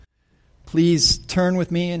Please turn with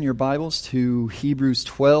me in your Bibles to Hebrews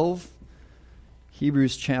 12,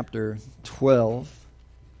 Hebrews chapter 12.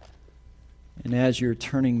 And as you're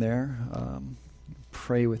turning there,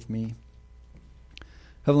 pray with me.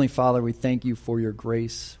 Heavenly Father, we thank you for your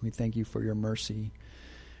grace. We thank you for your mercy.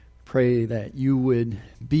 Pray that you would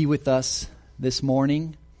be with us this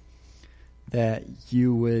morning, that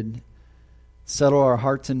you would settle our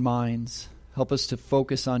hearts and minds, help us to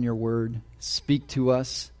focus on your word, speak to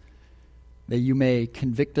us, that you may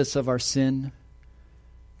convict us of our sin,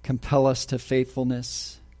 compel us to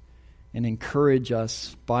faithfulness, and encourage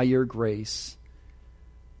us by your grace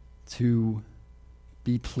to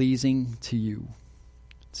be pleasing to you.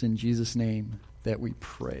 It's in Jesus' name that we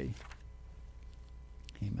pray.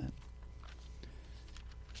 Amen.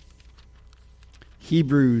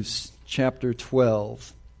 Hebrews chapter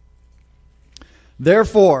 12.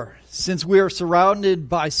 Therefore, since we are surrounded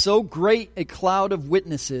by so great a cloud of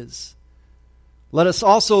witnesses, let us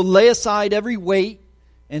also lay aside every weight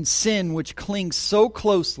and sin which clings so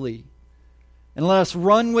closely, and let us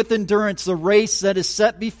run with endurance the race that is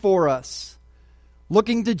set before us,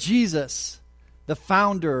 looking to Jesus, the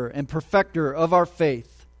founder and perfecter of our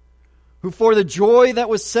faith, who for the joy that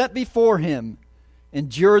was set before him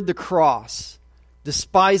endured the cross,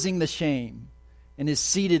 despising the shame, and is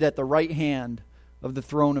seated at the right hand of the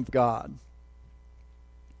throne of God.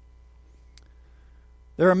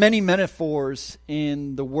 There are many metaphors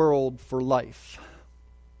in the world for life.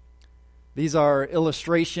 These are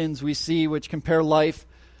illustrations we see which compare life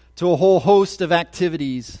to a whole host of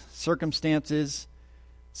activities, circumstances,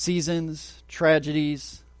 seasons,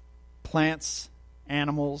 tragedies, plants,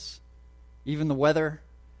 animals, even the weather,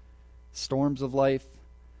 storms of life.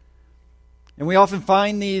 And we often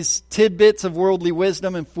find these tidbits of worldly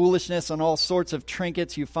wisdom and foolishness on all sorts of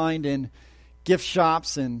trinkets you find in gift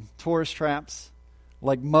shops and tourist traps,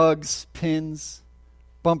 like mugs, pins,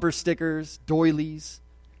 bumper stickers, doilies,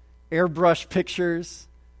 airbrush pictures,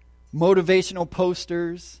 motivational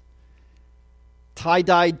posters,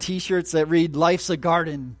 tie-dyed t-shirts that read, "Life's a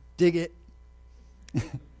garden, dig it."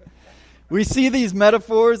 We see these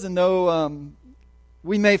metaphors, and though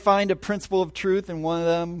we may find a principle of truth in one of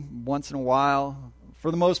them once in a while, for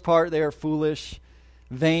the most part they are foolish,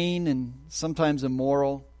 vain, and sometimes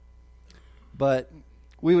immoral. But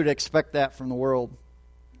we would expect that from the world.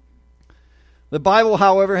 The Bible,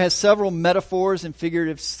 however, has several metaphors and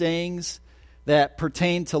figurative sayings that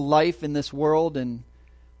pertain to life in this world and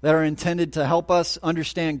that are intended to help us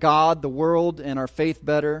understand God, the world, and our faith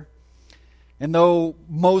better. And though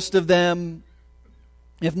most of them,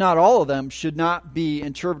 if not all of them, should not be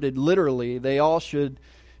interpreted literally, they all should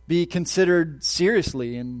be considered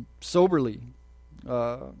seriously and soberly.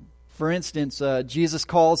 For instance, Jesus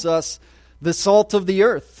calls us the salt of the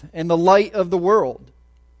earth and the light of the world.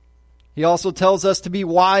 He also tells us to be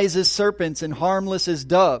wise as serpents and harmless as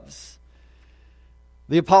doves.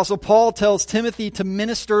 The Apostle Paul tells Timothy to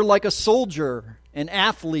minister like a soldier, an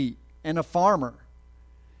athlete, and a farmer.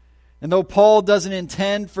 And though Paul doesn't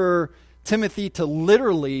intend for Timothy to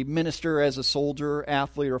literally minister as a soldier,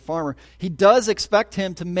 athlete, or farmer, he does expect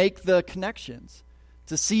him to make the connections,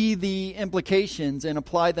 to see the implications and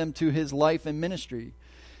apply them to his life and ministry.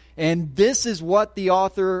 And this is what the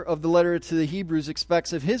author of the letter to the Hebrews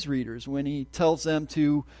expects of his readers when he tells them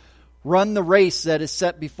to run the race that is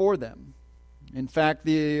set before them. In fact,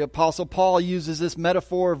 the Apostle Paul uses this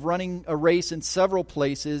metaphor of running a race in several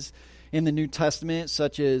places in the New Testament,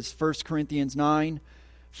 such as 1 Corinthians 9,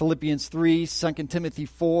 Philippians 3, 2 Timothy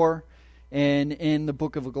 4, and in the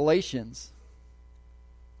book of Galatians.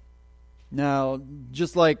 Now,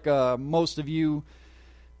 just like most of you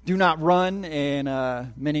do not run, and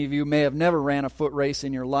many of you may have never ran a foot race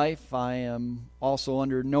in your life, I am also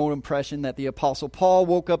under no impression that the Apostle Paul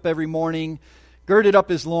woke up every morning, girded up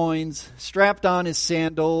his loins, strapped on his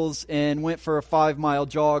sandals, and went for a 5-mile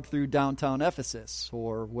jog through downtown Ephesus,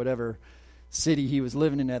 or whatever city he was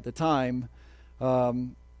living in at the time,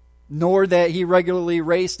 nor that he regularly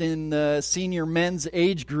raced in the senior men's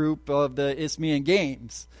age group of the Isthmian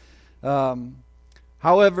Games.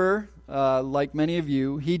 However, like many of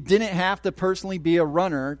you, he didn't have to personally be a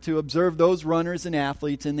runner to observe those runners and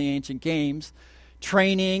athletes in the ancient games,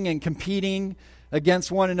 training and competing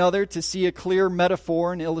against one another to see a clear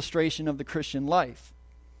metaphor and illustration of the Christian life.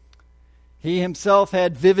 He himself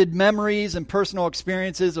had vivid memories and personal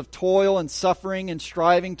experiences of toil and suffering and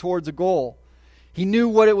striving towards a goal. He knew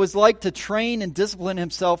what it was like to train and discipline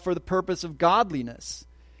himself for the purpose of godliness.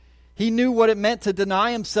 He knew what it meant to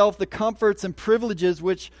deny himself the comforts and privileges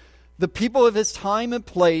which the people of his time and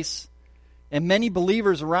place and many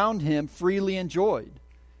believers around him freely enjoyed.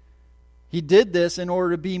 He did this in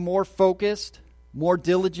order to be more focused, more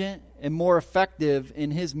diligent, and more effective in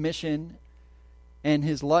his mission and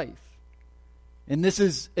his life. And this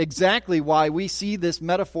is exactly why we see this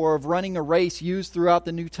metaphor of running a race used throughout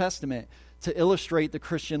the New Testament to illustrate the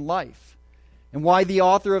Christian life, and why the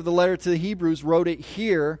author of the letter to the Hebrews wrote it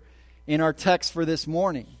here in our text for this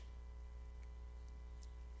morning.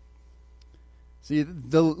 See,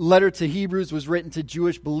 the letter to Hebrews was written to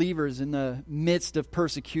Jewish believers in the midst of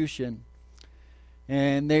persecution.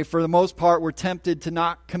 And they, for the most part, were tempted to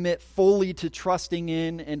not commit fully to trusting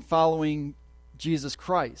in and following Jesus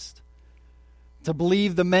Christ. To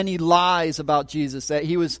believe the many lies about Jesus, that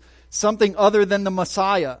he was something other than the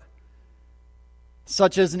Messiah,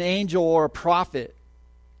 such as an angel or a prophet.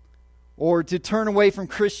 Or to turn away from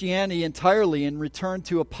Christianity entirely and return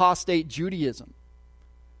to apostate Judaism.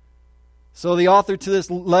 So the author to this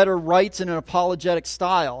letter writes in an apologetic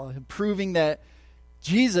style, proving that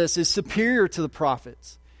Jesus is superior to the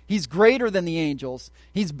prophets. He's greater than the angels.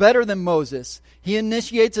 He's better than Moses. He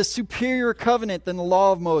initiates a superior covenant than the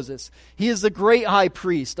law of Moses. He is the great high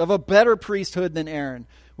priest of a better priesthood than Aaron,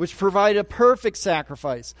 which provided a perfect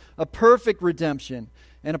sacrifice, a perfect redemption,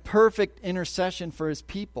 and a perfect intercession for his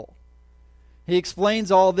people. He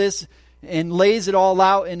explains all this and lays it all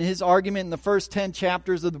out in his argument in the first 10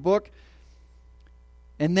 chapters of the book.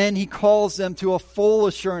 And then he calls them to a full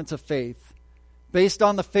assurance of faith based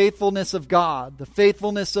on the faithfulness of God, the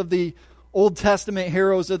faithfulness of the Old Testament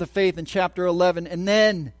heroes of the faith in chapter 11. And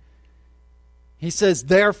then he says,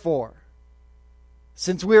 therefore,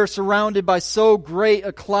 since we are surrounded by so great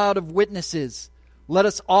a cloud of witnesses, let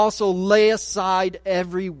us also lay aside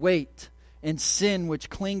every weight and sin which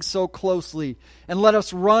clings so closely, and let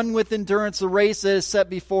us run with endurance the race that is set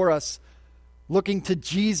before us, looking to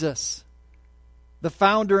Jesus, the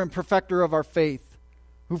founder and perfecter of our faith,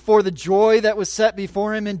 who for the joy that was set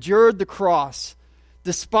before him endured the cross,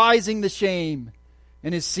 despising the shame,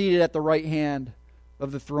 and is seated at the right hand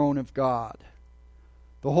of the throne of God.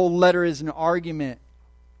 The whole letter is an argument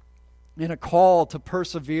and a call to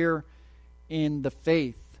persevere in the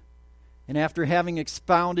faith. And after having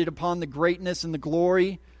expounded upon the greatness and the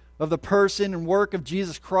glory of the person and work of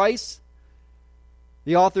Jesus Christ,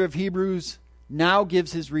 the author of Hebrews now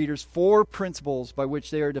gives his readers 4 principles by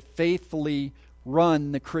which they are to faithfully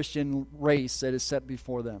run the Christian race that is set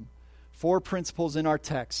before them. 4 principles in our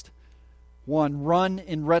text. 1, run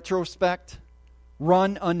in retrospect,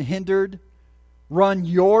 run unhindered, run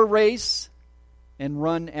your race, and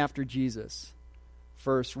run after Jesus.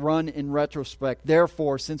 First, run in retrospect.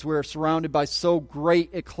 Therefore, since we are surrounded by so great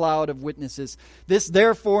a cloud of witnesses. This,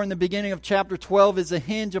 therefore, in the beginning of chapter 12 is a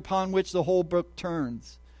hinge upon which the whole book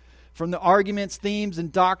turns. From the arguments, themes,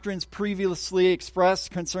 and doctrines previously expressed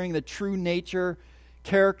concerning the true nature,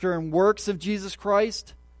 character, and works of Jesus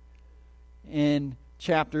Christ in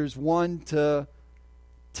chapters 1 to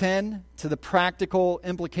 10, to the practical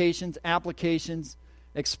implications, applications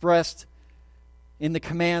expressed in the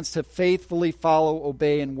commands to faithfully follow,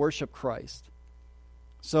 obey, and worship Christ.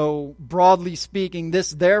 So, broadly speaking,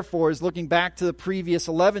 this therefore is looking back to the previous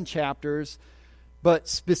 11 chapters, but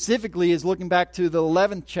specifically is looking back to the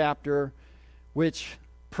 11th chapter, which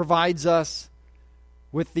provides us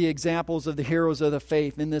with the examples of the heroes of the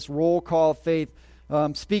faith in this roll call of faith.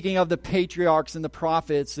 Speaking of the patriarchs and the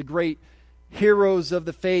prophets, the great heroes of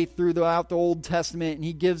the faith throughout the Old Testament, and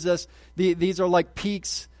he gives us these are like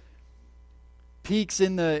peaks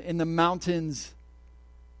in the mountains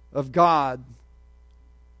of God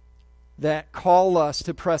that call us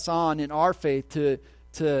to press on in our faith,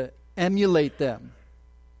 to emulate them.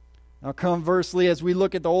 Now, conversely, as we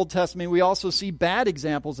look at the Old Testament, we also see bad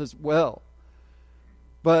examples as well.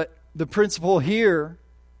 But the principle here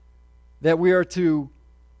that we are to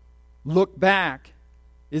look back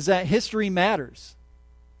is that history matters.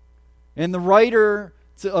 And the writer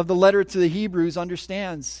of the letter to the Hebrews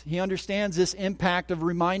understands this impact of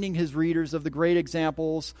reminding his readers of the great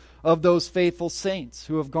examples of those faithful saints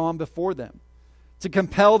who have gone before them, to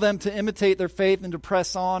compel them to imitate their faith and to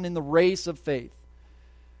press on in the race of faith.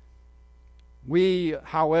 We,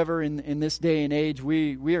 however, in this day and age,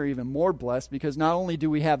 we are even more blessed because not only do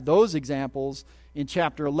we have those examples in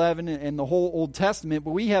chapter 11 and the whole Old Testament,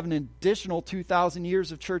 but we have an additional 2,000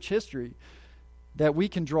 years of church history that we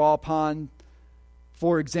can draw upon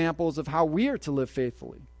for examples of how we are to live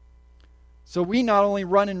faithfully. So we not only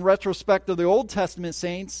run in retrospect of the Old Testament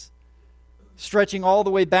saints, stretching all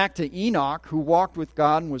the way back to Enoch, who walked with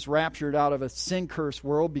God and was raptured out of a sin-cursed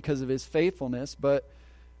world because of his faithfulness, but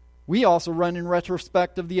we also run in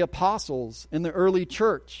retrospect of the apostles in the early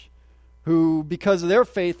church, who, because of their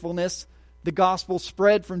faithfulness, the gospel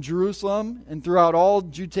spread from Jerusalem and throughout all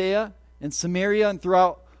Judea in Samaria and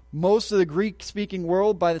throughout most of the Greek-speaking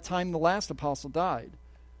world by the time the last apostle died.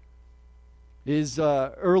 It is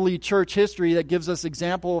early church history that gives us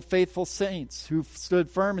example of faithful saints who stood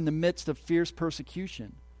firm in the midst of fierce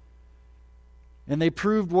persecution. And they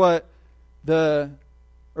proved what the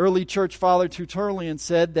early church father Tertullian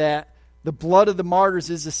said, that the blood of the martyrs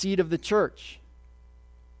is the seed of the church.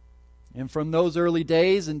 And from those early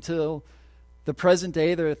days until the present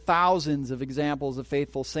day, there are thousands of examples of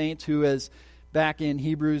faithful saints who, as back in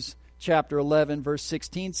Hebrews chapter 11, verse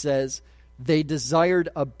 16 says, they desired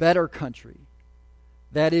a better country,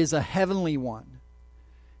 that is, a heavenly one.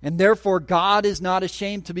 And therefore God is not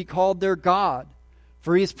ashamed to be called their God,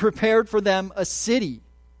 for He has prepared for them a city.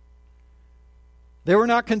 They were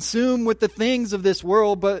not consumed with the things of this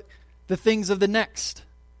world, but the things of the next.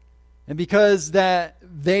 And because that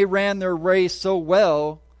they ran their race so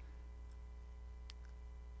well,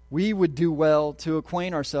 we would do well to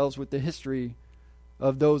acquaint ourselves with the history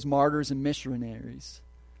of those martyrs and missionaries,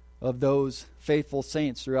 of those faithful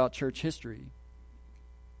saints throughout church history.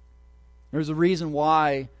 There's a reason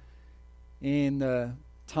why in the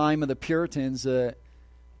time of the Puritans,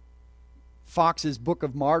 Fox's Book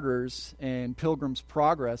of Martyrs and Pilgrim's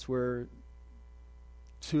Progress were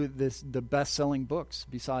the best-selling books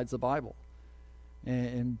besides the Bible.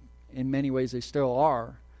 And in many ways they still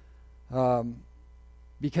are.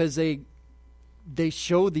 Because they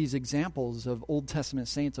show these examples of Old Testament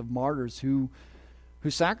saints, of martyrs who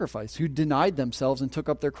sacrificed, who denied themselves and took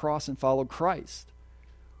up their cross and followed Christ.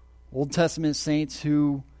 Old Testament saints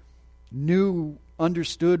who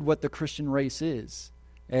understood what the Christian race is,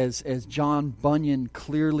 as John Bunyan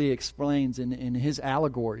clearly explains in his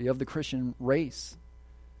allegory of the Christian race.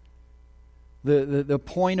 The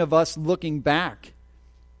point of us looking back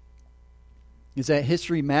is that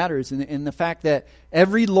history matters, and the fact that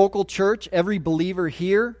every local church, every believer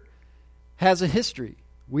here has a history.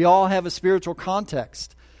 We all have a spiritual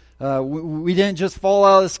context. We didn't just fall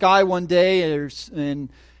out of the sky one day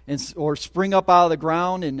or spring up out of the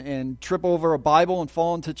ground and trip over a Bible and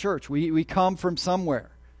fall into church. We come from somewhere.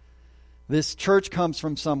 This church comes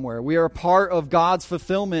from somewhere. We are a part of God's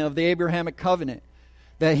fulfillment of the Abrahamic covenant,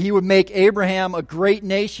 that He would make Abraham a great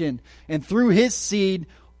nation, and through his seed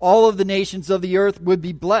all of the nations of the earth would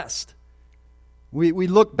be blessed. We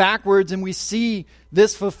look backwards and we see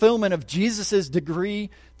this fulfillment of Jesus' decree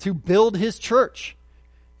to build His church,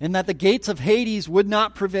 and that the gates of Hades would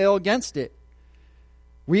not prevail against it.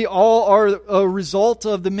 We all are a result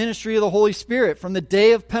of the ministry of the Holy Spirit from the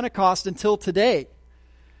day of Pentecost until today.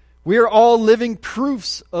 We are all living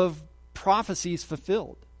proofs of prophecies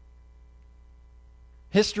fulfilled.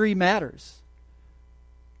 History matters.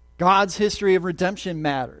 God's history of redemption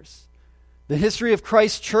matters. The history of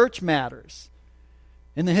Christ's church matters.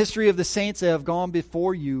 And the history of the saints that have gone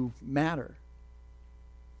before you matter.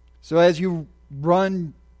 So as you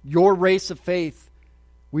run your race of faith,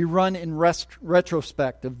 we run in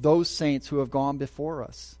retrospect of those saints who have gone before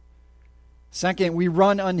us. Second, we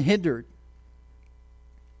run unhindered.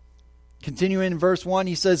 Continuing in verse 1,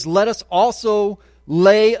 he says, "Let us also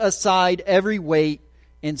lay aside every weight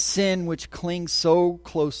and sin which clings so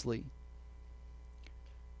closely."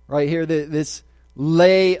 Right here, this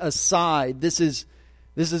lay aside. This is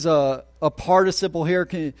a participle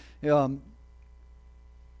here,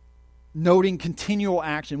 noting continual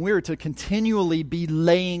action. We are to continually be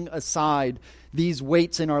laying aside these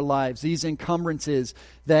weights in our lives, these encumbrances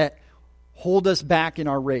that hold us back in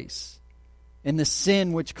our race, and the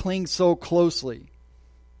sin which clings so closely.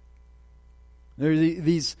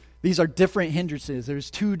 These are different hindrances.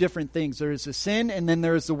 There's two different things. There's the sin, and then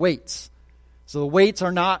there's the weights. So the weights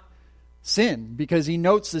are not sin, because he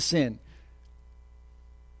notes the sin.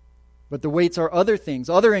 But the weights are other things,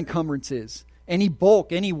 other encumbrances. Any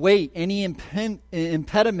bulk, any weight, any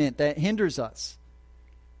impediment that hinders us.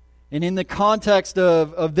 And in the context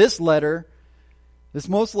of this letter, this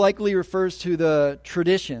most likely refers to the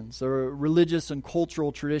traditions, or religious and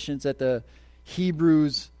cultural traditions that the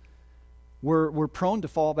Hebrews were prone to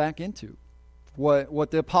fall back into.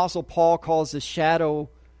 What the Apostle Paul calls the shadow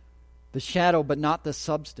but not the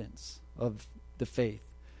substance of the faith.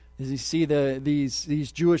 As you see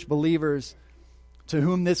these Jewish believers to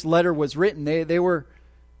whom this letter was written, they were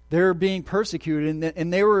being persecuted,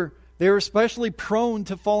 and they were especially prone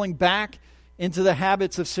to falling back into the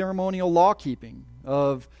habits of ceremonial law keeping,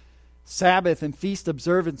 of Sabbath and feast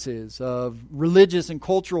observances, of religious and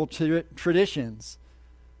cultural traditions.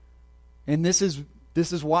 And this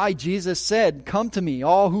is why Jesus said, "Come to me,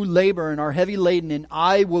 all who labor and are heavy laden, and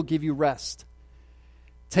I will give you rest.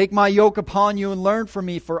 Take my yoke upon you and learn from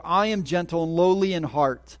me, for I am gentle and lowly in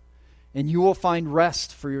heart, and you will find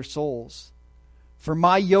rest for your souls. For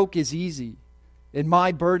my yoke is easy, and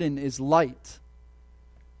my burden is light.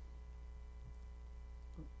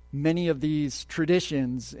 Many of these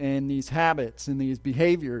traditions and these habits and these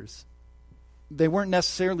behaviors, they weren't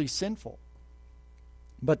necessarily sinful,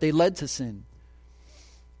 but they led to sin.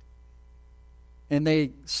 And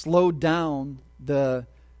they slowed down the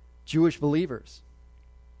Jewish believers.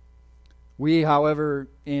 We, however,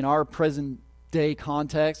 in our present day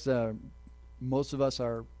context, most of us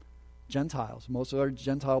are Gentiles. Most of our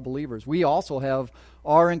Gentile believers. We also have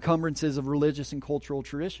our encumbrances of religious and cultural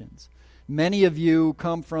traditions. Many of you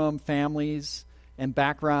come from families and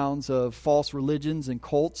backgrounds of false religions and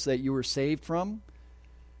cults that you were saved from.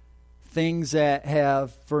 Things that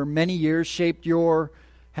have, for many years, shaped your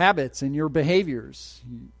habits and your behaviors.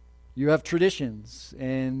 You have traditions,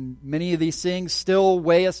 and many of these things still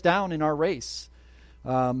weigh us down in our race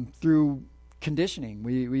through conditioning.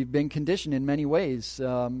 We've been conditioned in many ways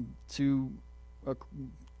to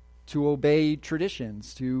obey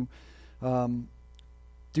traditions, to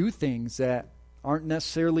do things that aren't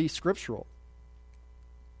necessarily scriptural.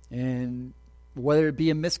 And whether it be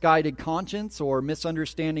a misguided conscience or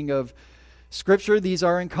misunderstanding of Scripture, these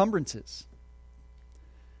are encumbrances.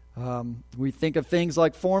 We think of things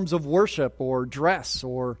like forms of worship or dress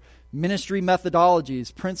or ministry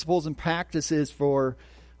methodologies, principles and practices for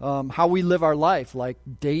how we live our life, like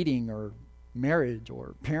dating or marriage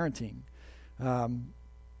or parenting.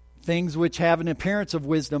 Things which have an appearance of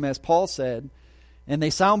wisdom, as Paul said, and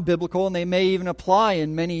they sound biblical and they may even apply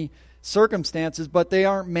in many circumstances, but they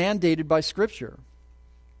aren't mandated by Scripture.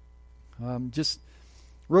 Just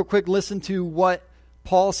real quick, listen to what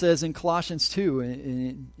Paul says in Colossians 2.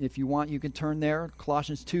 And if you want, you can turn there.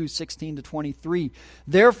 Colossians 2, 16 to 23.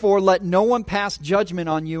 Therefore, let no one pass judgment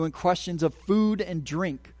on you in questions of food and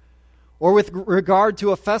drink, or with regard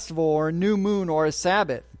to a festival or a new moon or a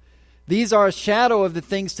Sabbath. These are a shadow of the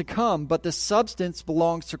things to come, but the substance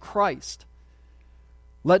belongs to Christ.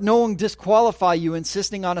 Let no one disqualify you,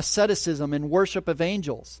 insisting on asceticism and worship of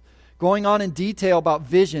angels, going on in detail about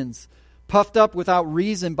visions, puffed up without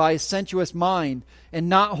reason by a sensuous mind, and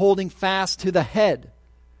not holding fast to the head,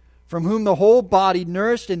 from whom the whole body,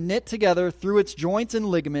 nourished and knit together through its joints and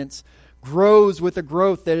ligaments, grows with a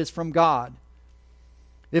growth that is from God.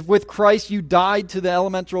 If with Christ you died to the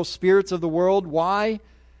elemental spirits of the world, why,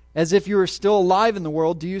 as if you were still alive in the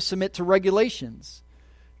world, do you submit to regulations?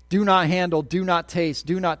 Do not handle, do not taste,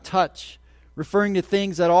 do not touch, referring to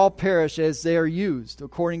things that all perish as they are used,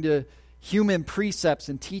 according to human precepts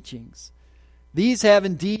and teachings. These have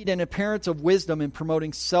indeed an appearance of wisdom in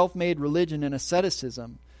promoting self-made religion and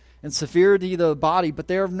asceticism and severity of the body, but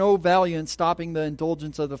they are of no value in stopping the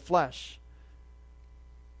indulgence of the flesh.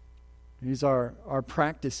 These are our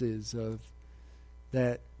practices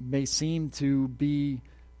that may seem to be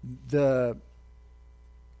the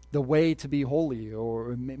way to be holy,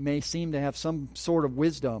 or may seem to have some sort of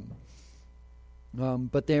wisdom.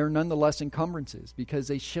 But they are nonetheless encumbrances because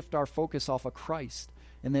they shift our focus off of Christ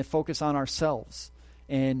and they focus on ourselves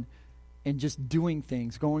and just doing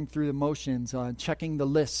things, going through the motions, checking the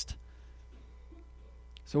list.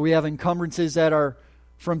 So we have encumbrances that are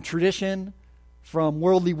from tradition, from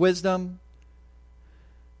worldly wisdom,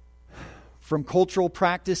 from cultural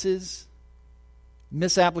practices,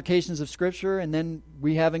 misapplications of Scripture, and then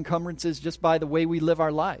we have encumbrances just by the way we live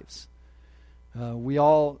our lives. We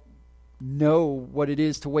all know what it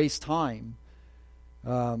is to waste time.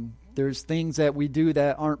 There's things that we do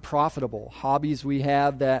that aren't profitable, hobbies we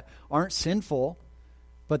have that aren't sinful,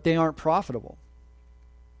 but they aren't profitable.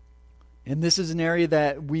 And this is an area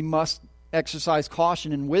that we must exercise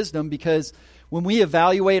caution and wisdom, because when we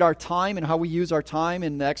evaluate our time and how we use our time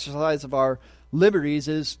in the exercise of our liberties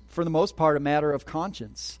is, for the most part, a matter of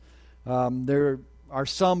conscience. There are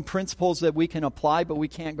some principles that we can apply, but we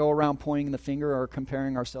can't go around pointing the finger or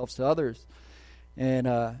comparing ourselves to others.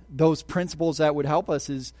 And those principles that would help us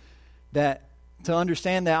is that to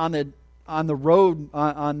understand that on the road,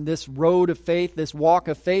 on this road of faith, this walk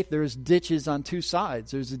of faith, there's ditches on two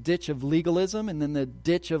sides. There's a ditch of legalism and then the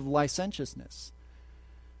ditch of licentiousness.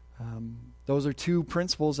 Those are two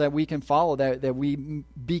principles that we can follow, that we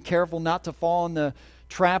be careful not to fall in the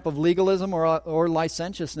trap of legalism or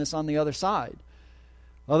licentiousness on the other side.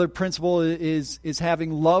 Other principle is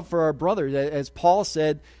having love for our brother. As Paul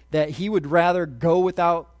said, that he would rather go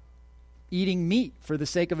without eating meat for the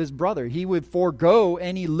sake of his brother. He would forego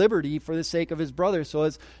any liberty for the sake of his brother so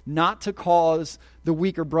as not to cause the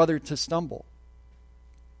weaker brother to stumble.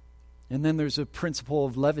 And then there's a principle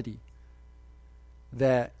of levity,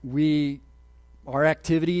 that our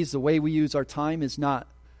activities, the way we use our time is not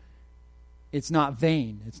it's not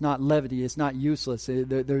vain. It's not levity. It's not useless.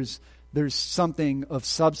 There's something of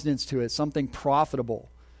substance to it, something profitable.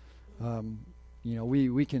 We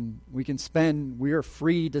are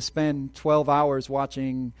free to spend 12 hours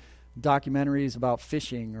watching documentaries about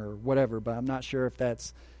fishing or whatever, but I'm not sure if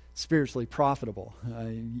that's spiritually profitable.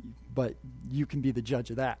 But you can be the judge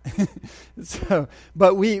of that.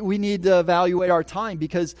 But we need to evaluate our time,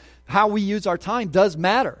 because how we use our time does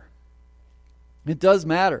matter. It does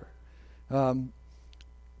matter.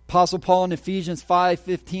 Apostle Paul in Ephesians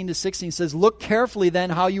 5:15-16 says, "Look carefully then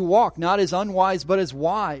how you walk, not as unwise but as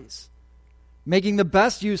wise, making the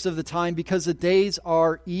best use of the time, because the days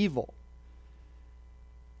are evil."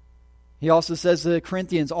 He also says to the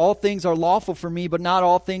Corinthians, "All things are lawful for me, but not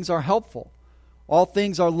all things are helpful. All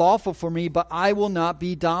things are lawful for me, but I will not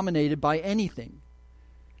be dominated by anything."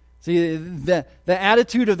 See, the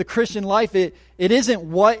attitude of the Christian life, it isn't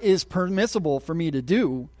what is permissible for me to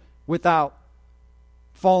do without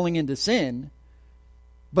falling into sin,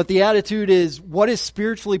 but the attitude is what is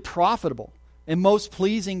spiritually profitable and most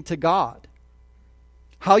pleasing to God.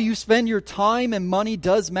 How you spend your time and money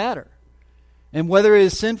does matter. And whether it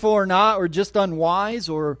is sinful or not, or just unwise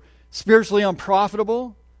or spiritually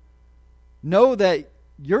unprofitable, know that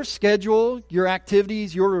your schedule, your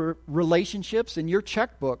activities, your relationships, and your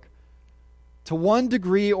checkbook, to one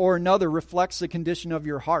degree or another, reflects the condition of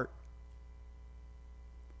your heart.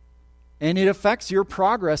 And it affects your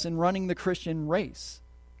progress in running the Christian race.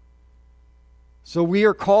 So we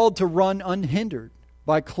are called to run unhindered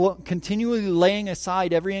by continually laying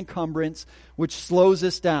aside every encumbrance which slows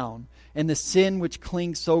us down, and the sin which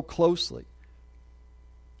clings so closely.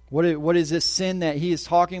 What is this sin that he is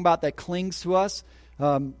talking about that clings to us?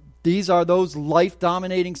 These are those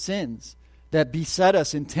life-dominating sins that beset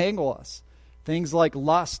us, entangle us. Things like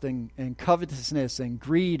lust and covetousness and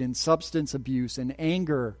greed and substance abuse and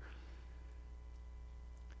anger.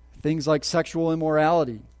 Things like sexual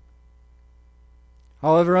immorality.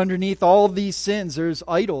 However, underneath all of these sins, there's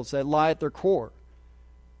idols that lie at their core.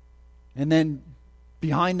 And then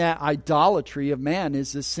behind that idolatry of man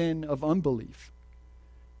is the sin of unbelief.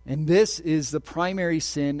 And this is the primary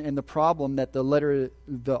sin and the problem that the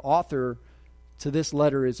author to this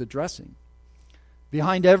letter is addressing.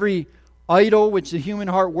 Behind every idol which the human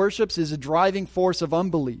heart worships is a driving force of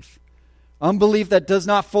unbelief. Unbelief that does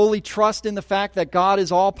not fully trust in the fact that God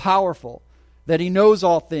is all-powerful, that He knows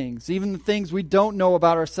all things, even the things we don't know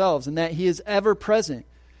about ourselves, and that He is ever present,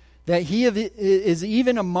 that He is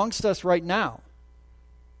even amongst us right now.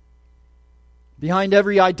 Behind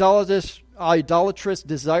every idolatrous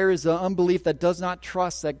desire is the unbelief that does not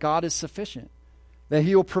trust that God is sufficient, that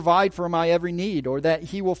He will provide for my every need, or that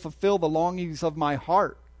He will fulfill the longings of my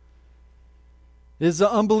heart. It is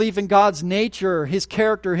the unbelief in God's nature, His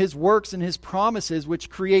character, His works, and His promises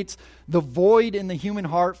which creates the void in the human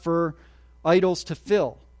heart for idols to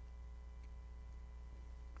fill.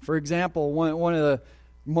 For example, one of the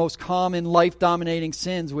most common life-dominating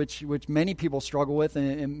sins which many people struggle with,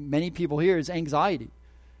 and many people here, is anxiety.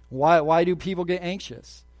 Why do people get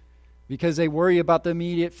anxious? Because they worry about the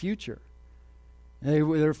immediate future.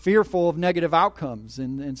 They're fearful of negative outcomes,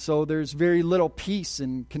 and so there's very little peace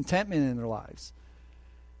and contentment in their lives.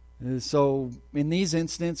 So in these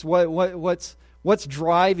instances, what's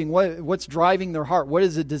driving their heart? What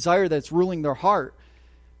is the desire that's ruling their heart?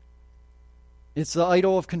 It's the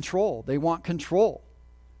idol of control. They want control.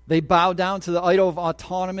 They bow down to the idol of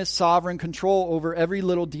autonomous, sovereign control over every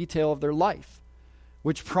little detail of their life,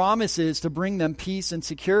 which promises to bring them peace and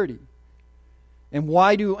security. And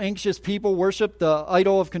why do anxious people worship the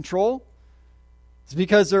idol of control? It's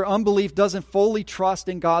because their unbelief doesn't fully trust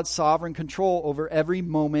in God's sovereign control over every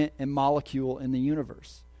moment and molecule in the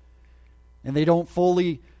universe. And they don't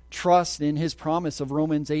fully trust in His promise of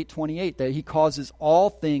Romans 8:28, that He causes all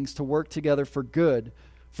things to work together for good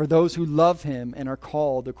for those who love Him and are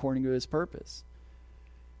called according to His purpose.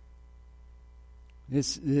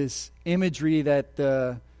 This imagery that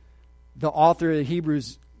the author of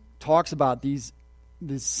Hebrews talks about, this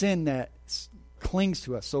sin that clings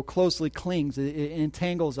to us, so closely clings, it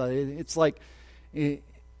entangles us. It's like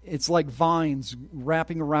vines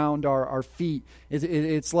wrapping around our feet.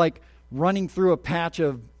 It's like running through a patch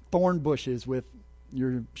of thorn bushes with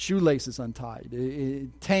your shoelaces untied.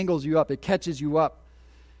 It tangles you up. It catches you up.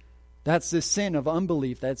 That's the sin of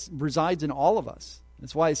unbelief that resides in all of us.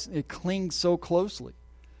 That's why it clings so closely.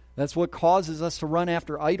 That's what causes us to run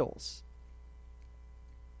after idols.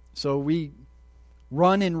 So we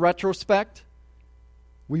run in retrospect.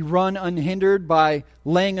 We run unhindered by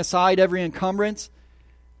laying aside every encumbrance.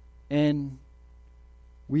 And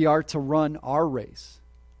we are to run our race.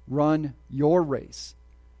 Run your race.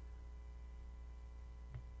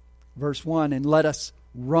 Verse 1, and let us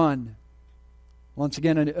run. Once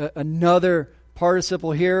again, another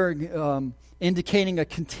participle here indicating a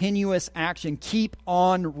continuous action. Keep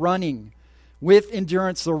on running with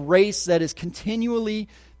endurance the race that is continually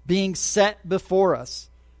being set before us.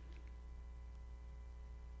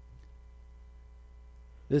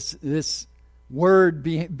 This word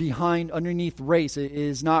behind, underneath race, it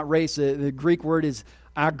is not race. The Greek word is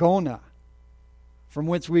agona, from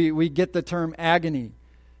which we get the term agony.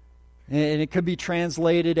 And it could be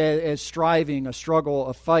translated as striving, a struggle,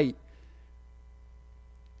 a fight.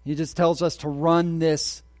 He just tells us to run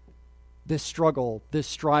this struggle, this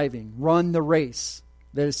striving. Run the race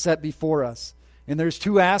that is set before us. And there's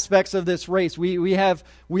two aspects of this race.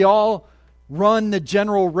 We all run the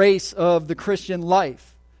general race of the Christian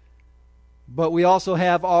life. But we also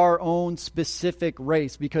have our own specific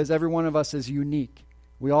race because every one of us is unique.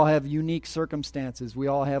 We all have unique circumstances. We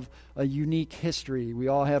all have a unique history. We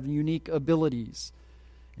all have unique abilities.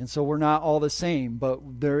 And so we're not all the same, but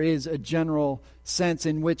there is a general sense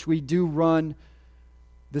in which we do run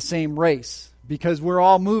the same race because we're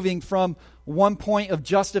all moving from one point of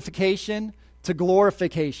justification to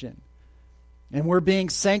glorification. And we're being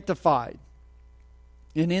sanctified.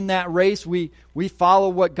 And in that race, we follow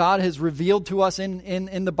what God has revealed to us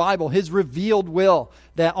in the Bible, His revealed will,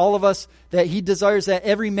 that all of us, that He desires that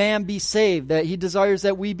every man be saved, that He desires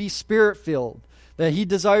that we be Spirit-filled, that He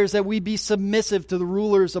desires that we be submissive to the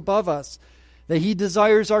rulers above us, that He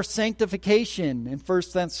desires our sanctification in 1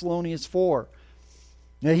 Thessalonians 4,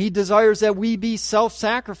 that He desires that we be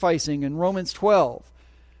self-sacrificing in Romans 12,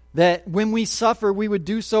 that when we suffer, we would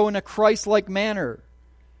do so in a Christ-like manner,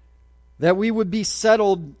 that we would be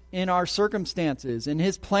settled in our circumstances, in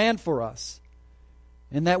His plan for us,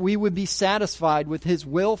 and that we would be satisfied with His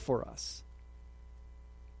will for us.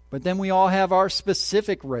 But then we all have our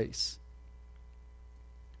specific race.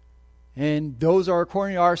 And those are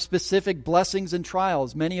according to our specific blessings and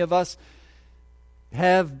trials. Many of us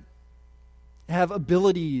have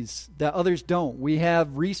abilities that others don't. We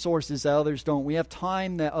have resources that others don't. We have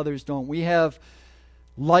time that others don't. We have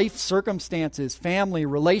life circumstances, family,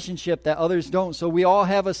 relationship that others don't. So we all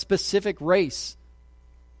have a specific race.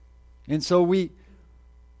 And so we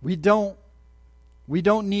don't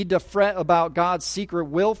need to fret about God's secret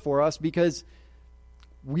will for us because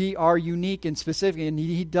we are unique and specific, and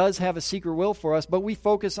He does have a secret will for us, but we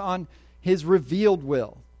focus on His revealed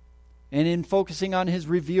will. And in focusing on His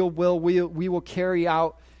revealed will, we will carry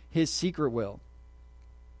out His secret will.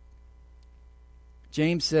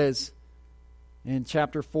 James says, in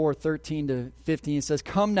chapter 4, 13 to 15, it says,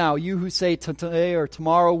 "Come now, you who say today or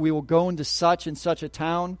tomorrow we will go into such and such a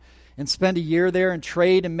town and spend a year there and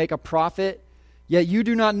trade and make a profit, yet you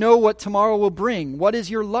do not know what tomorrow will bring. What is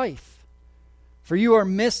your life? For you are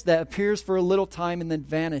mist that appears for a little time and then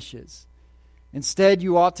vanishes. Instead,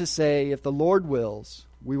 you ought to say, if the Lord wills,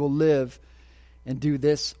 we will live and do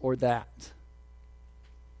this or that."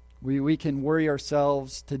 We can worry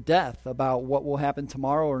ourselves to death about what will happen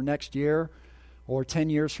tomorrow or next year or 10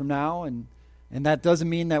 years from now, and that doesn't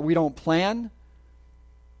mean that we don't plan,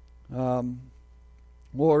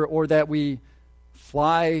 or that we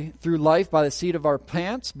fly through life by the seat of our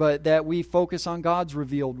pants, but that we focus on God's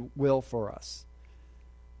revealed will for us.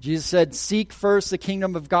 Jesus said, "Seek first the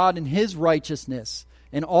kingdom of God and His righteousness,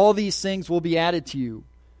 and all these things will be added to you.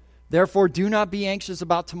 Therefore do not be anxious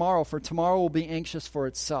about tomorrow, for tomorrow will be anxious for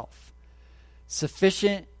itself.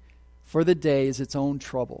 Sufficient for the day is its own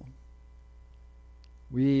trouble."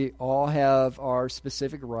 We all have our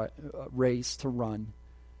specific race to run.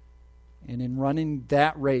 And in running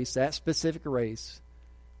that race, that specific race,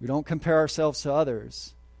 we don't compare ourselves to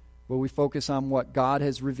others, but we focus on what God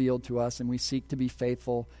has revealed to us, and we seek to be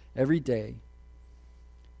faithful every day.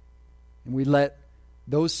 And we let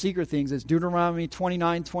those secret things, as Deuteronomy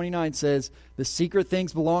 29:29 says, the secret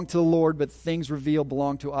things belong to the Lord, but the things revealed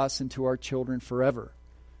belong to us and to our children forever.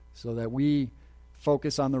 So that we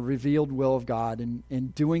focus on the revealed will of God, and in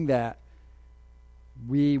doing that,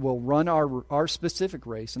 we will run our specific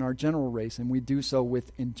race and our general race, and we do so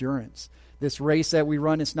with endurance. This race that we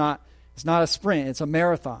run is not a sprint, it's a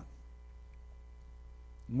marathon.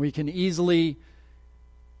 We can easily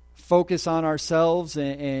focus on ourselves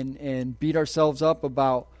and beat ourselves up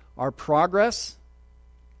about our progress,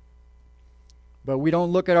 but we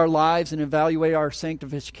don't look at our lives and evaluate our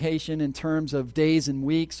sanctification in terms of days and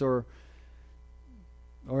weeks, or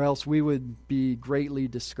else we would be greatly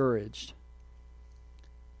discouraged.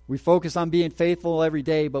 We focus on being faithful every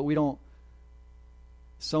day, but we don't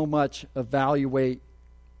so much evaluate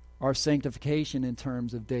our sanctification in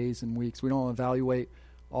terms of days and weeks. We don't evaluate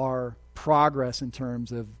our progress in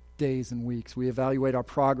terms of days and weeks. We evaluate our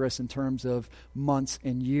progress in terms of months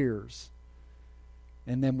and years.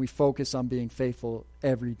 And then we focus on being faithful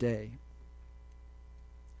every day.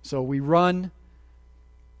 So we run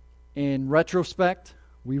in retrospect,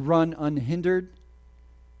 we run unhindered,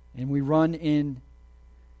 and we run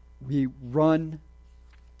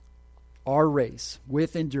our race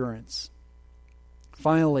with endurance.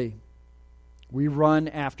 Finally, we run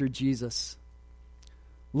after Jesus.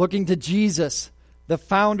 Looking to Jesus, the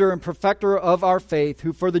founder and perfecter of our faith,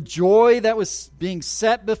 who for the joy that was being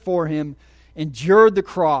set before him endured the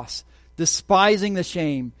cross, despising the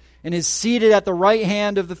shame, and is seated at the right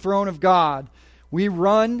hand of the throne of God. We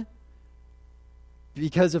run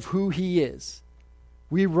because of who he is.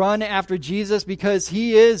 We run after Jesus because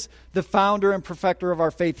he is the founder and perfecter of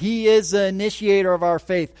our faith. He is the initiator of our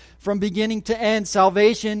faith. From beginning to end,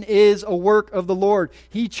 salvation is a work of the Lord.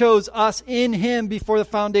 He chose us in him before the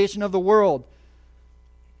foundation of the world.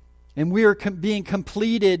 And we are being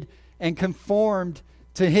completed and conformed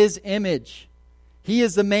to his image. He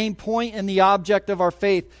is the main point and the object of our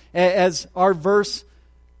faith. As our verse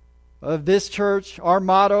of this church, our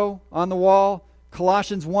motto on the wall,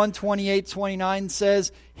 Colossians 1:28-29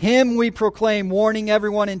 says, "Him we proclaim, warning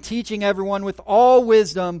everyone and teaching everyone with all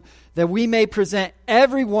wisdom, that we may present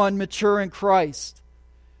everyone mature in Christ."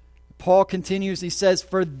 Paul continues, he says,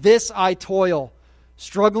 "For this I toil,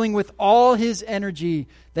 struggling with all his energy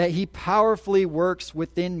that he powerfully works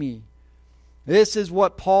within me." This is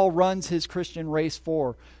what Paul runs his Christian race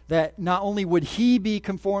for. That not only would he be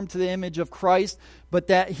conformed to the image of Christ, but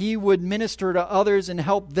that he would minister to others and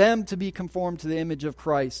help them to be conformed to the image of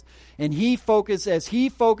Christ. And as he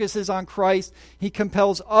focuses on Christ, he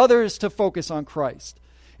compels others to focus on Christ.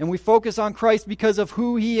 And we focus on Christ because of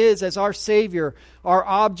who he is as our Savior, our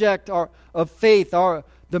object of faith,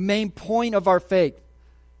 the main point of our faith.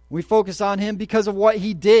 We focus on him because of what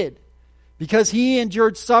he did. Because he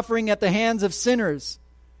endured suffering at the hands of sinners.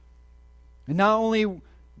 And not only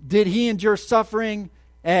did he endure suffering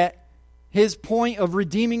at his point of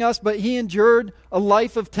redeeming us, but he endured a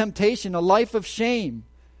life of temptation, a life of shame,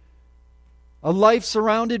 a life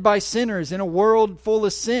surrounded by sinners in a world full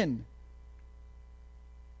of sin.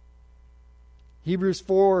 Hebrews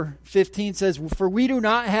 4:15 says, "For we do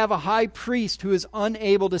not have a high priest who is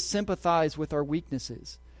unable to sympathize with our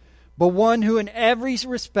weaknesses, but one who in every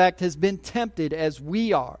respect has been tempted as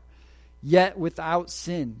we are, yet without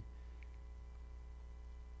sin."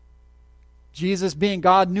 Jesus, being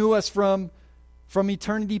God, knew us from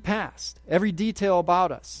eternity past, every detail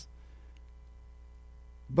about us.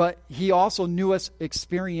 But he also knew us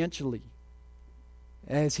experientially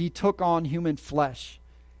as he took on human flesh,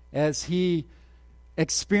 as he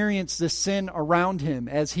experienced the sin around him,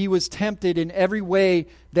 as he was tempted in every way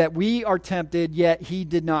that we are tempted, yet he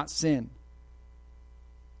did not sin.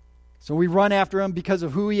 So we run after him because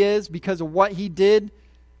of who he is, because of what he did,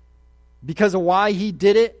 because of why he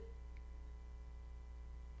did it.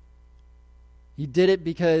 He did it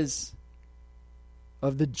because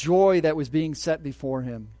of the joy that was being set before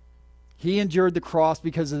him. He endured the cross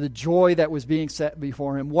because of the joy that was being set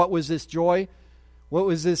before him. What was this joy? What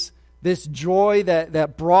was this joy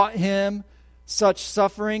that brought him such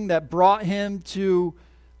suffering, that brought him to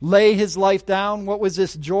lay his life down? What was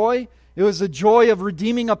this joy? It was the joy of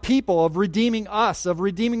redeeming a people, of redeeming us, of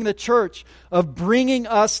redeeming the church, of bringing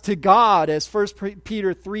us to God, as 1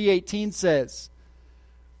 Peter 3:18 says.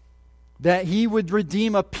 That he would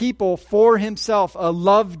redeem a people for himself, a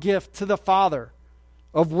love gift to the Father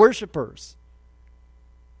of worshipers.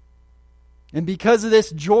 And because of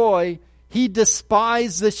this joy, he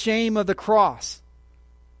despised the shame of the cross.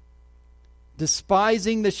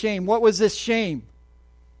 Despising the shame. What was this shame?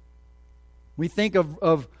 We think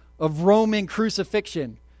of Roman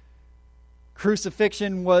crucifixion.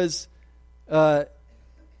 Crucifixion was a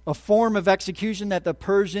form of execution that the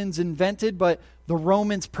Persians invented, but the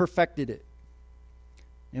Romans perfected it.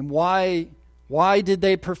 And why did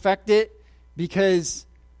they perfect it? Because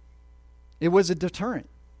it was a deterrent.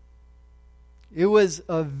 It was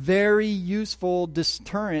a very useful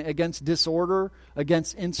deterrent against disorder,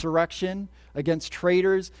 against insurrection, against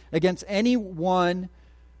traitors, against anyone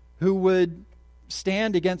who would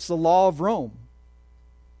stand against the law of Rome.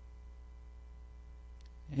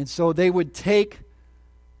 And so they would take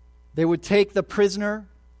the prisoner,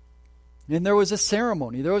 and there was a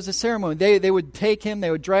ceremony. They would take him,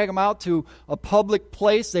 they would drag him out to a public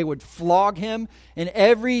place, they would flog him, and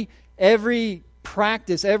every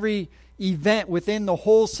practice, every event within the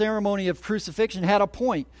whole ceremony of crucifixion had a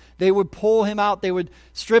point. They would pull him out, they would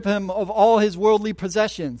strip him of all his worldly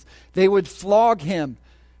possessions. They would flog him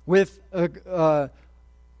with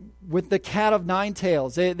with the cat of nine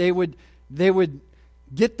tails. They would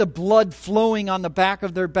get the blood flowing on the back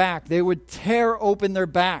of their back. They would tear open their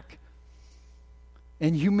back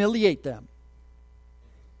and humiliate them.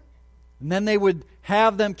 And then they would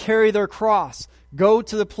have them carry their cross, go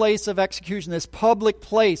to the place of execution, this public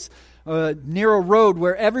place near a road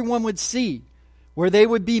where everyone would see, where they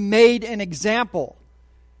would be made an example.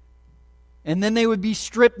 And then they would be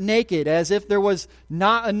stripped naked, as if there was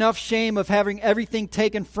not enough shame of having everything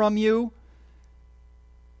taken from you.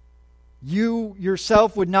 You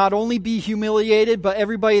yourself would not only be humiliated, but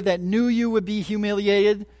everybody that knew you would be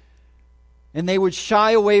humiliated. And they would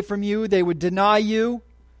shy away from you. They would deny you.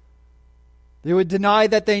 They would deny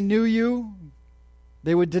that they knew you.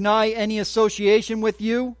 They would deny any association with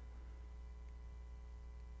you.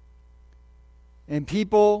 And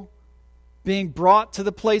people being brought to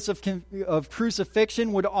the place of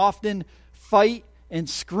crucifixion would often fight and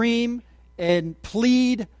scream and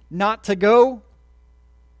plead not to go.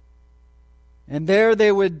 And there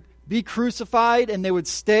they would be crucified, and they would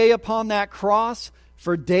stay upon that cross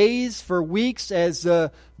for days, for weeks, as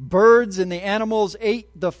the birds and the animals ate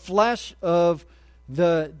the flesh of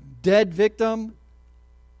the dead victim.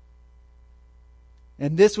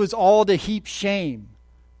 And this was all to heap shame.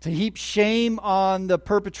 To heap shame on the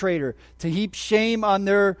perpetrator, to heap shame on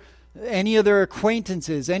any of their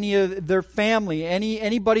acquaintances, any of their family,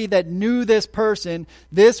 anybody that knew this person.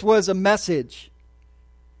 This was a message.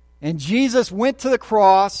 And Jesus went to the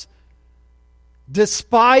cross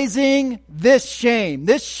despising this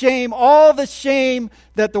shame, all the shame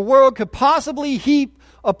that the world could possibly heap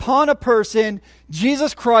upon a person.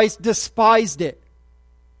 Jesus Christ despised it.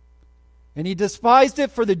 And he despised it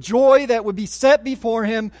for the joy that would be set before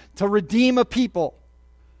him to redeem a people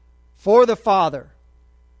for the Father.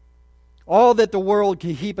 All that the world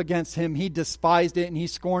could heap against him, he despised it and he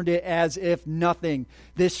scorned it as if nothing.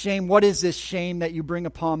 This shame, what is this shame that you bring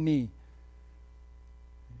upon me?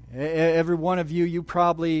 Every one of you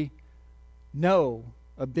probably know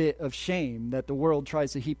a bit of shame that the world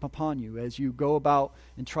tries to heap upon you as you go about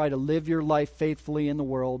and try to live your life faithfully in the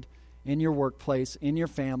world, in your workplace, in your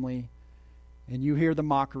family. And you hear the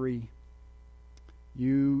mockery.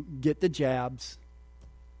 You get the jabs.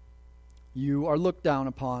 You are looked down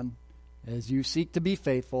upon as you seek to be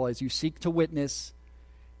faithful, as you seek to witness,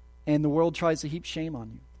 and the world tries to heap shame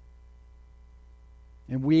on you.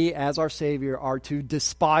 And we, as our Savior, are to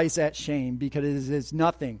despise that shame because it is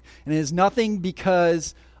nothing. And it is nothing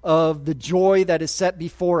because of the joy that is set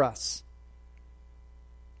before us.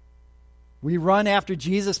 We run after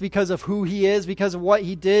Jesus because of who he is, because of what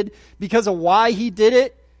he did, because of why he did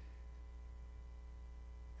it,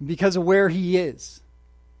 and because of where he is.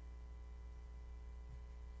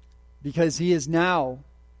 Because he is now,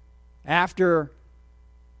 after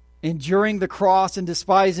enduring the cross and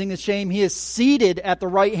despising the shame, he is seated at the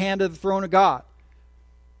right hand of the throne of God.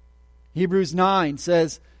 Hebrews 9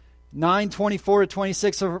 says,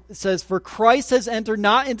 9:24-26 says, "For Christ has entered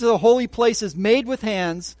not into the holy places made with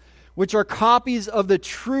hands, which are copies of the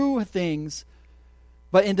true things,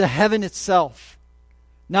 but into heaven itself,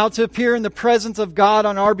 now to appear in the presence of God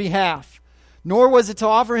on our behalf. Nor was it to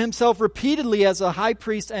offer himself repeatedly as a high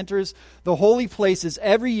priest enters the holy places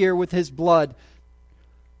every year with his blood,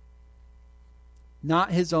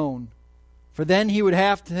 not his own. For then he would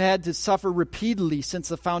have had to suffer repeatedly since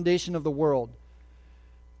the foundation of the world.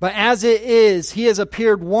 But as it is, he has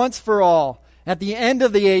appeared once for all, at the end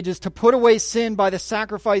of the ages, to put away sin by the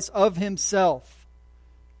sacrifice of himself."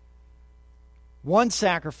 One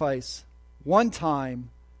sacrifice, one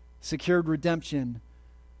time, secured redemption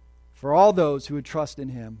for all those who would trust in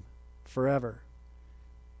him forever.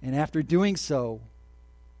 And after doing so,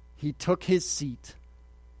 he took his seat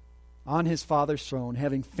on his Father's throne,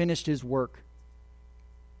 having finished his work.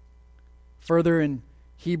 Further in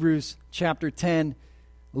Hebrews chapter 10,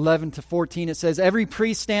 11-14, it says, "Every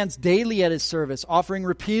priest stands daily at his service, offering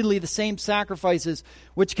repeatedly the same sacrifices,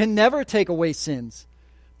 which can never take away sins.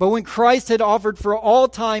 But when Christ had offered for all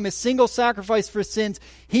time a single sacrifice for sins,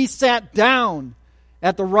 he sat down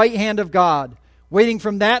at the right hand of God, waiting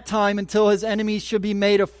from that time until his enemies should be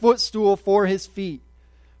made a footstool for his feet.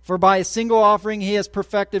 For by a single offering he has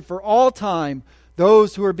perfected for all time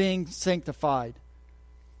those who are being sanctified."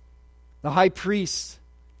 The high priest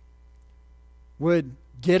would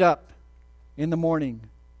get up in the morning.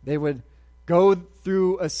 They would go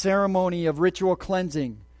through a ceremony of ritual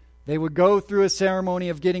cleansing. They would go through a ceremony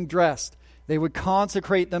of getting dressed. They would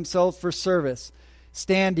consecrate themselves for service,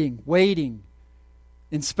 standing, waiting,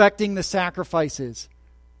 inspecting the sacrifices,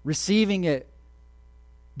 receiving it,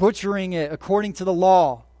 butchering it according to the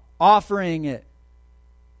law, offering it,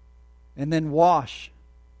 and then wash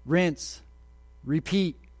rinse,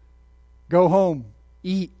 repeat, go home,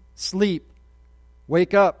 eat, sleep,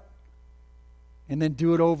 wake up, and then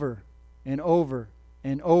do it over and over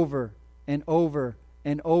and over and over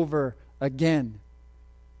and over again.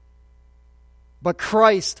 But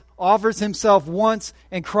Christ offers himself once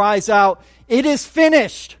and cries out, "It is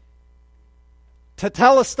finished."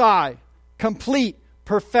 Tetelestai, complete,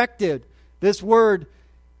 perfected. This word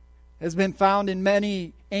has been found in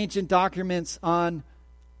many ancient documents on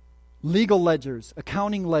legal ledgers,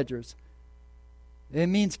 accounting ledgers. It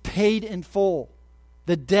means paid in full.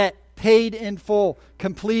 The debt paid in full,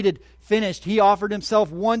 completed, finished. He offered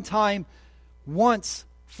himself one time, once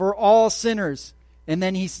for all sinners, and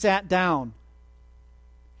then he sat down.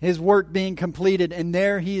 His work being completed, and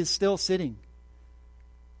there he is still sitting.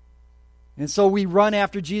 And so we run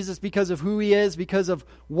after Jesus because of who he is, because of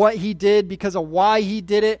what he did, because of why he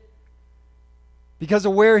did it, because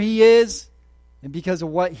of where he is, and because of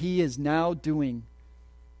what he is now doing.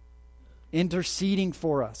 Interceding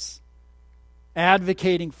for us,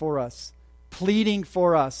 advocating for us, pleading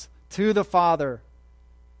for us to the Father.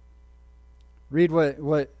 Read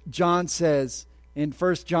what John says in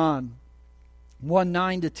 1 John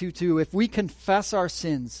 1:9 to 2:2. If we confess our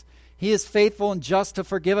sins, he is faithful and just to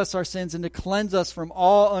forgive us our sins and to cleanse us from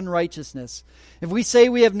all unrighteousness. If we say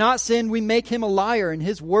we have not sinned, we make him a liar, and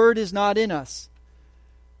his word is not in us.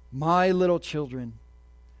 My little children,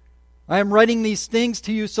 I am writing these things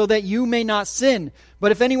to you so that you may not sin.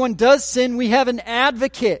 But if anyone does sin, we have an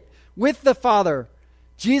advocate with the Father,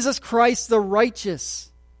 Jesus Christ the righteous.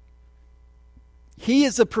 He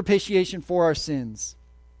is the propitiation for our sins.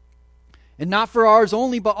 And not for ours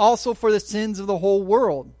only, but also for the sins of the whole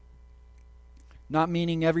world. Not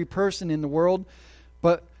meaning every person in the world,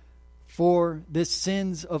 but for the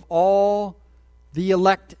sins of all the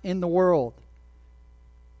elect in the world.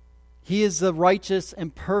 He is the righteous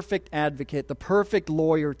and perfect advocate, the perfect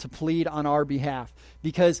lawyer to plead on our behalf,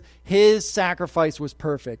 because his sacrifice was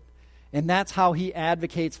perfect. And that's how he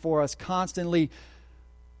advocates for us, constantly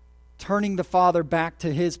turning the Father back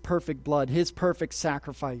to his perfect blood, his perfect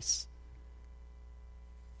sacrifice.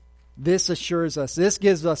 This assures us, this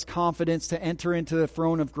gives us confidence to enter into the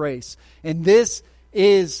throne of grace. And this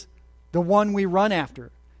is the one we run after.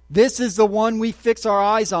 This is the one we fix our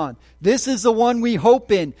eyes on. This is the one we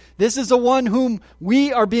hope in. This is the one whom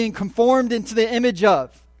we are being conformed into the image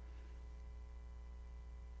of.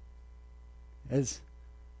 As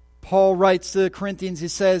Paul writes to the Corinthians, he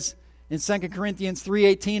says in 2 Corinthians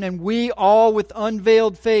 3:18, and we all with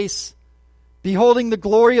unveiled face, beholding the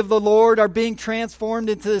glory of the Lord, are being transformed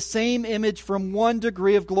into the same image from one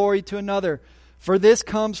degree of glory to another. For this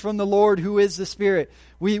comes from the Lord who is the Spirit.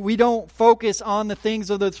 We don't focus on the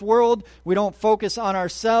things of this world. We don't focus on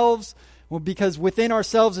ourselves, because within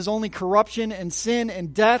ourselves is only corruption and sin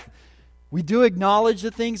and death. We do acknowledge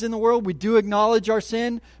the things in the world. We do acknowledge our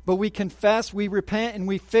sin, but we confess, we repent, and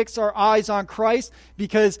we fix our eyes on Christ,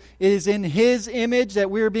 because it is in his image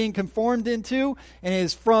that we are being conformed into, and it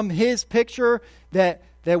is from his picture that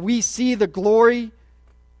we see the glory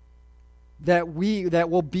that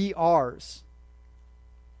will be ours.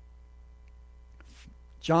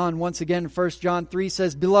 John, once again, 1 John 3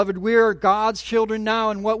 says, Beloved, we are God's children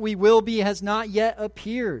now, and what we will be has not yet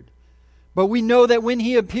appeared. But we know that when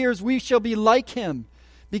he appears, we shall be like him,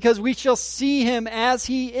 because we shall see him as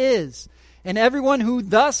he is. And everyone who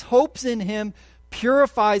thus hopes in him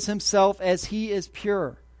purifies himself as he is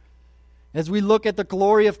pure. As we look at the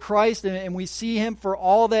glory of Christ and we see him for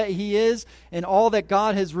all that he is and all that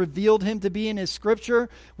God has revealed him to be in his Scripture,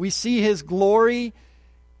 we see his glory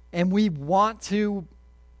and we want to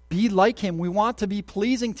be like him. We want to be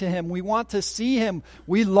pleasing to him. We want to see him.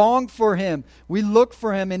 We long for him. We look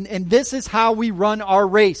for him. And this is how we run our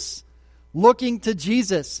race, looking to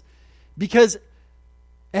Jesus. Because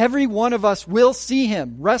every one of us will see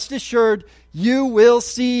him. Rest assured, you will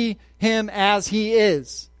see him as he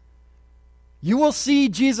is. You will see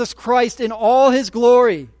Jesus Christ in all his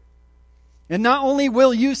glory. And not only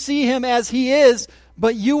will you see him as he is,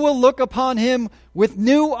 but you will look upon him with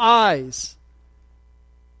new eyes.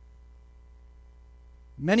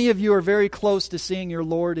 Many of you are very close to seeing your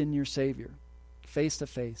Lord and your Savior, face to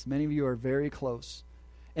face. Many of you are very close.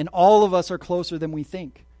 And all of us are closer than we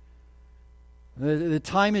think. The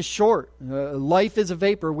time is short. Life is a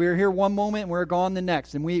vapor. We're here one moment and we're gone the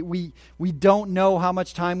next. And we don't know how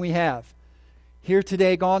much time we have. Here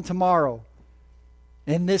today, gone tomorrow.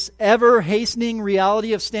 And this ever-hastening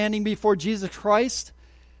reality of standing before Jesus Christ,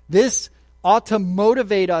 this ought to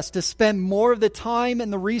motivate us to spend more of the time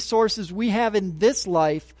and the resources we have in this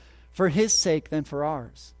life for his sake than for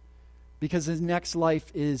ours. because his next life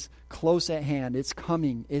is close at hand. It's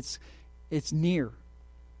coming. It's near.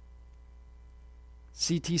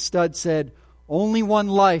 C.T. Studd said, "Only one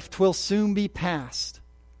life, 'twill soon be past.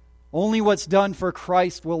 Only what's done for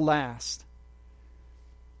Christ will last."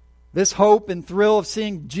 This hope and thrill of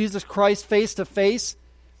seeing Jesus Christ face to face,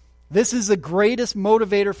 this is the greatest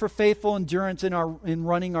motivator for faithful endurance in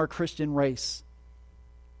running our Christian race.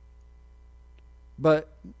 But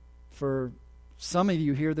for some of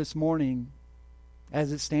you here this morning,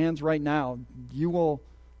 as it stands right now, you will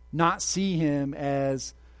not see him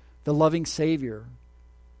as the loving Savior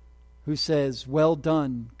who says, "Well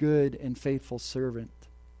done, good and faithful servant.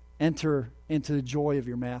 Enter into the joy of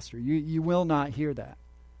your master." You will not hear that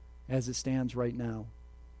as it stands right now.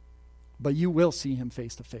 But you will see him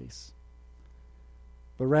face to face.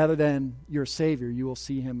 But rather than your Savior, you will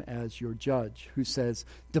see him as your judge who says,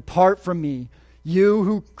 "Depart from me, you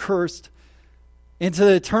who cursed, into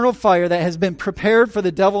the eternal fire that has been prepared for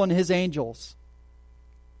the devil and his angels."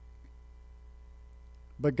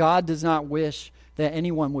 But God does not wish that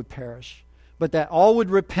anyone would perish, but that all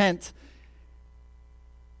would repent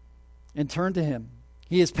and turn to him.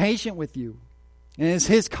 He is patient with you, and it's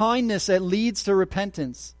his kindness that leads to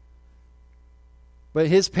repentance. But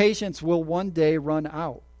his patience will one day run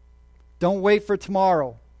out. Don't wait for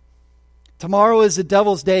tomorrow. Tomorrow is the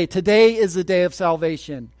devil's day. Today is the day of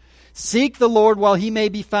salvation. Seek the Lord while he may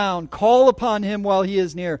be found. Call upon him while he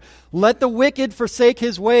is near. Let the wicked forsake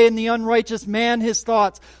his way and the unrighteous man his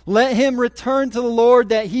thoughts. Let him return to the Lord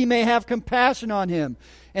that he may have compassion on him.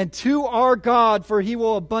 And to our God, for he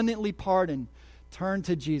will abundantly pardon. Turn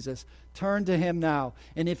to Jesus. Turn to him now.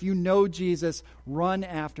 And if you know Jesus, run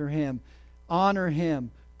after him. Honor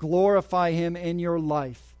him. Glorify him in your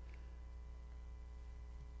life,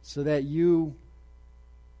 so that you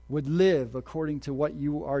would live according to what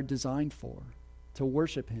you are designed for, to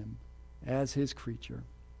worship him as his creature.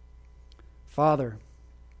 Father,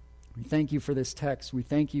 we thank you for this text. We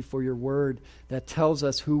thank you for your word that tells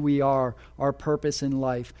us who we are, our purpose in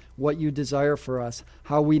life, what you desire for us,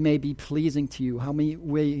 how we may be pleasing to you, how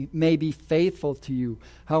we may be faithful to you,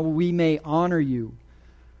 how we may honor you.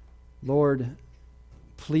 Lord,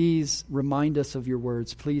 please remind us of your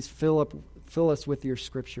words. Please fill us with your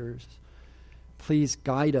scriptures. Please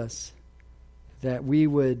guide us that we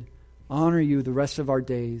would honor you the rest of our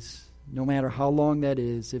days, no matter how long that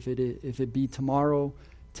is, if it be tomorrow,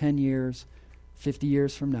 10 years, 50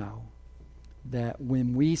 years from now, that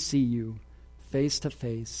when we see you face to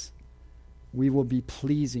face, we will be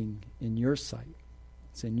pleasing in your sight.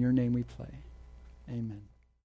 It's in your name we pray. Amen.